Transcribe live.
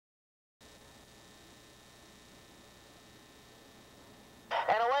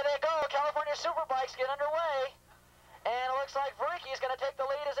California Superbikes get underway. And it looks like Veriki's going to take the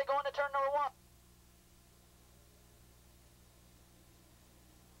lead as they go into turn number 1.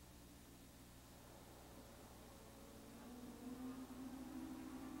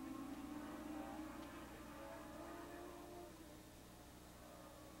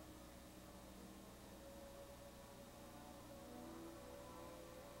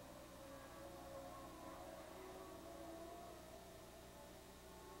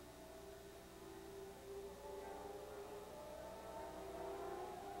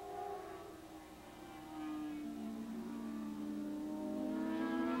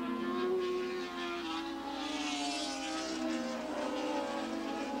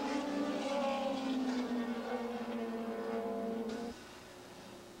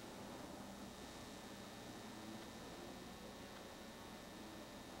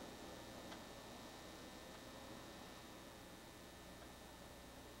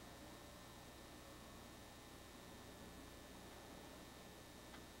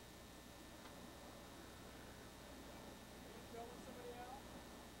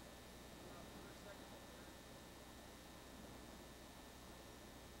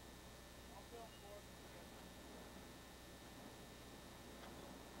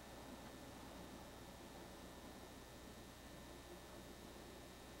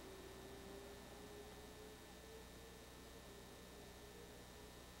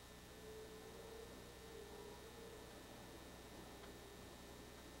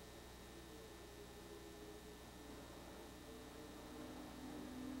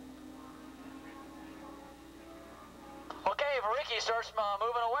 Veriki starts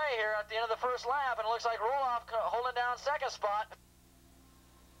moving away here at the end of the first lap, and it looks like Roloff holding down second spot.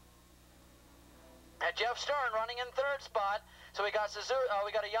 And Jeff Stern running in third spot. So we got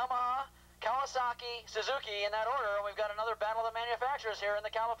a Yamaha, Kawasaki, Suzuki in that order, and we've got another battle of the manufacturers here in the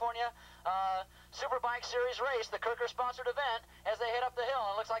California Superbike Series race, the KERKER sponsored event, as they head up the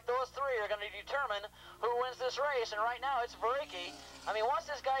hill. And it looks like those three are going to determine who wins this race. And right now it's Veriki. I mean, once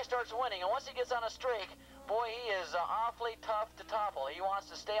this guy starts winning, and once he gets on a streak, boy, he is awfully tough to topple. He wants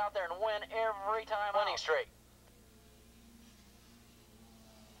to stay out there and win every time winning streak.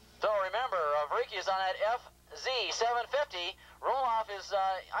 So remember, Veriki is on that FZ750. Roloff is,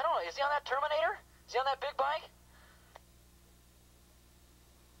 I don't know, is he on that Terminator? Is he on that big bike?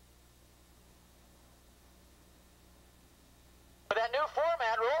 With that new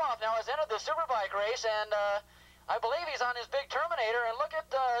format, Roloff now has entered the Superbike race, and I believe he's on his big Terminator, and look at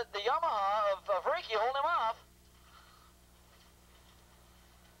the Yamaha of Veriki holding him off.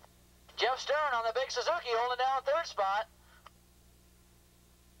 Jeff Stern on the big Suzuki holding down third spot.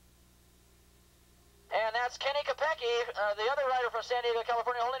 And that's Kenny Kopecky, the other rider from San Diego,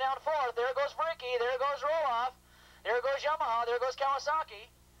 California, holding down fourth. There goes Veriki, there goes Roloff, there goes Yamaha, there goes Kawasaki.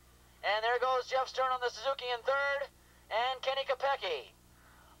 And there goes Jeff Stern on the Suzuki in third, and Kenny Kopecky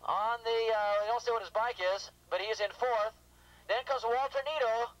on the, I don't say what his bike is, but he's in fourth. Then comes Walter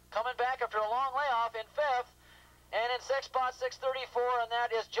Nito, coming back after a long layoff in fifth. And in sixth spot, 634, and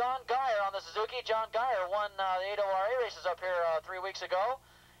that is John Geyer on the Suzuki. John Geyer won the 8ORA races up here 3 weeks ago,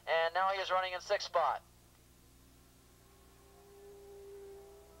 and now he is running in sixth spot.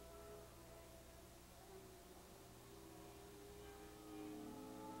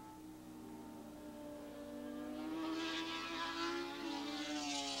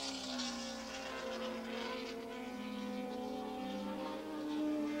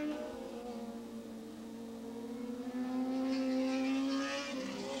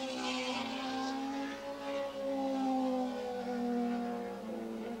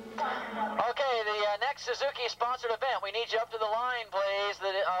 Next Suzuki sponsored event. We need you up to the line, please.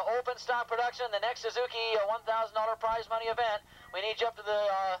 The open stock production, the next Suzuki $1,000 prize money event. We need you up to the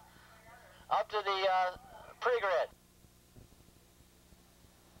pre-grid.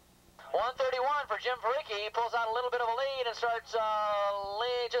 131 for Jim Veriki. He pulls out a little bit of a lead and starts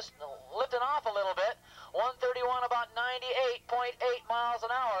just lifting off a little bit. 131 about 98.8 miles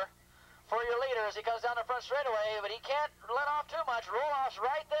an hour for your leader as he comes down the front straightaway, but he can't let off too much. Roloff's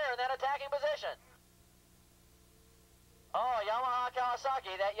right there in that attacking position. Oh, Yamaha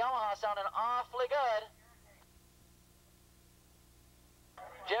Kawasaki. That Yamaha sounding awfully good.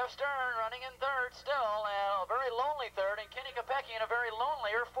 Jeff Stern running in third still, and a very lonely third, and Kenny Kopecky in a very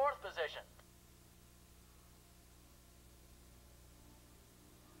lonelier fourth position.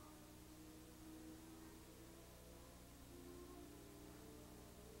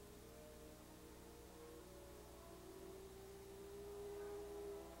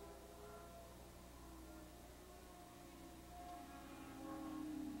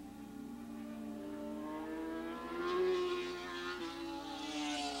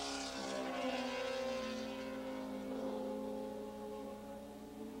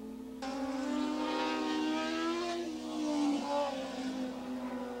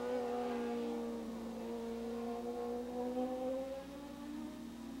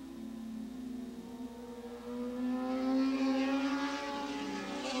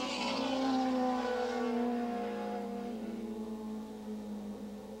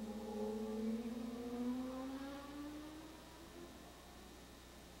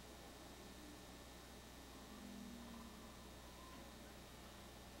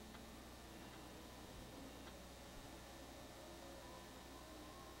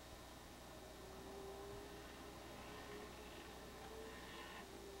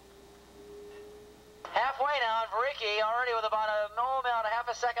 halfway now, and Varicki already with about about a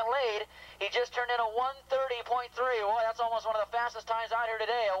half a second lead. He just turned in a 1:30.3. Boy, that's almost one of the fastest times out here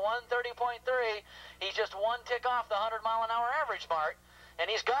today, a 1:30.3. He's just one tick off the 100-mile-an-hour average mark, and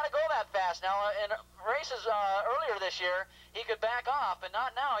he's got to go that fast. Now, in races earlier this year, he could back off, but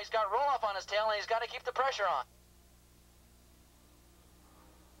not now. He's got roll-off on his tail, and he's got to keep the pressure on.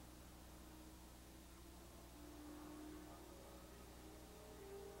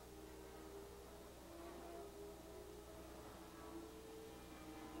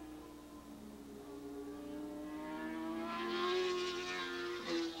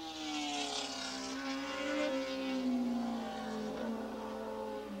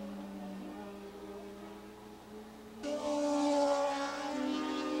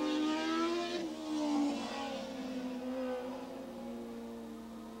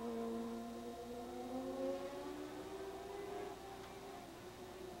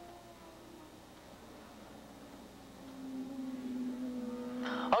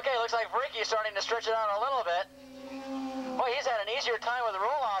 Okay, looks like Varicki's starting to stretch it out a little bit. Boy, he's had an easier time with the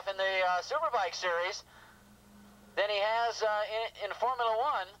roll-off in the Superbike series than he has in Formula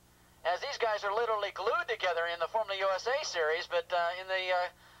One, as these guys are literally glued together in the Formula USA series. But in the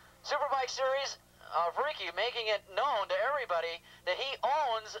Superbike series, Varicki making it known to everybody that he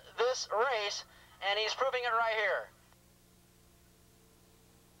owns this race, and he's proving it right here.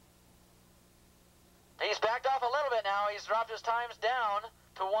 He's backed off a little bit now. He's dropped his times down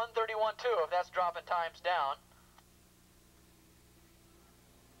to 1:31.2, if that's dropping times down.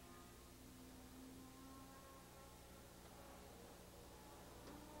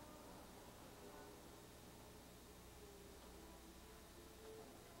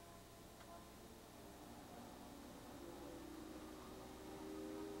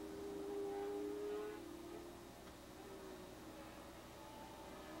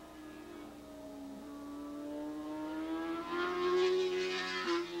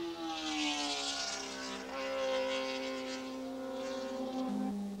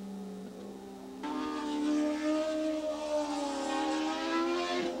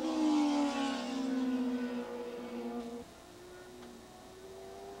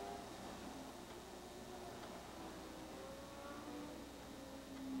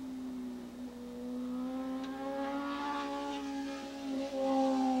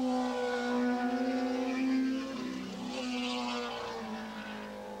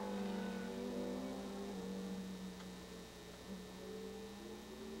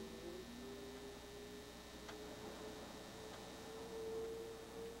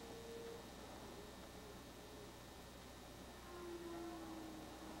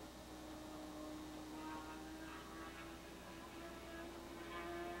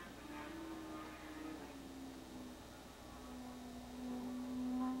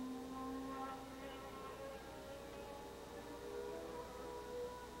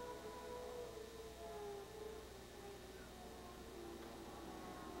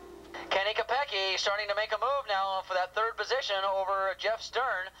 Kenny Kopecky starting to make a move now for that third position over Jeff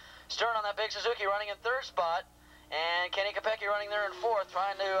Stern. Stern on that big Suzuki running in third spot, and Kenny Kopecky running there in fourth,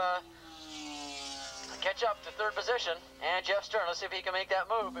 trying to catch up to third position. And Jeff Stern, let's see if he can make that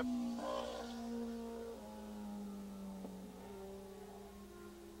move.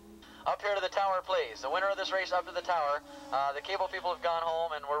 Up here to the tower, please. The winner of this race up to the tower. The cable people have gone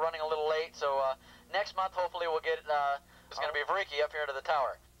home, and we're running a little late, so next month hopefully we'll get, it's going to be Varicki up here to the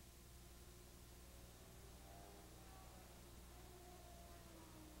tower.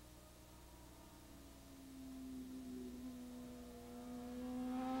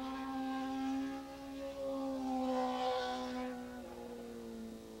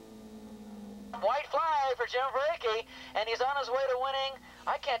 White flag for Jim Varicki, and he's on his way to winning.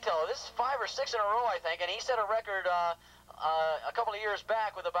 I can't tell. This is 5 or 6 in a row, I think, and he set a record a couple of years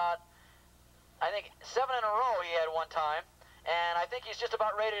back with about, I think, 7 in a row he had one time, and I think he's just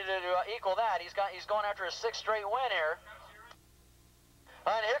about ready to equal that. He's going after his 6th straight win here.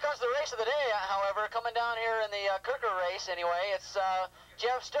 And here comes the race of the day, however, coming down here in the KERKER race anyway. It's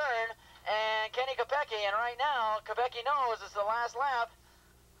Jeff Stern and Kenny Kopecky, and right now Kopecky knows it's the last lap.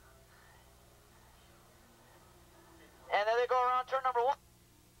 And then they go around turn number 1.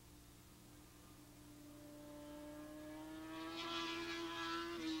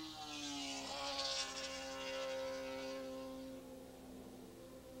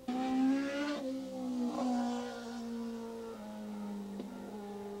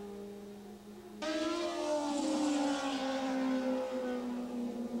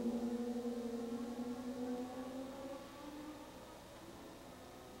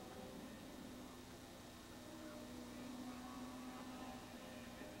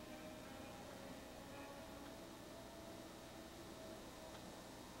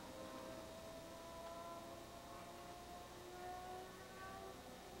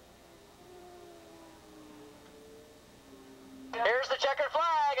 checkered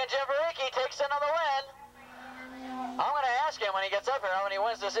flag, and Jim Vericke takes another win. I'm going to ask him when he gets up here how many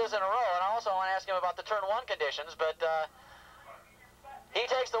wins this is in a row, and I also want to ask him about the turn 1 conditions, but he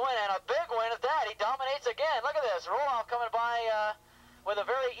takes the win, and a big win at that. He dominates again. Look at this. Roloff coming by with a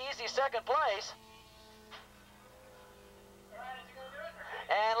very easy second place.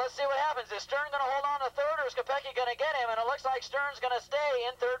 And let's see what happens. Is Stern going to hold on to third, or is Kopecky going to get him? And it looks like Stern's going to stay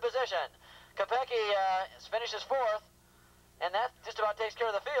in third position. Kopecky finishes fourth, and that just about takes care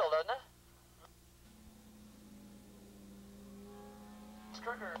of the field, doesn't it? It's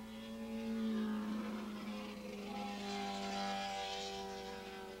KERKER.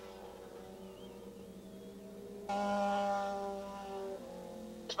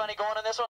 There's money going in this one.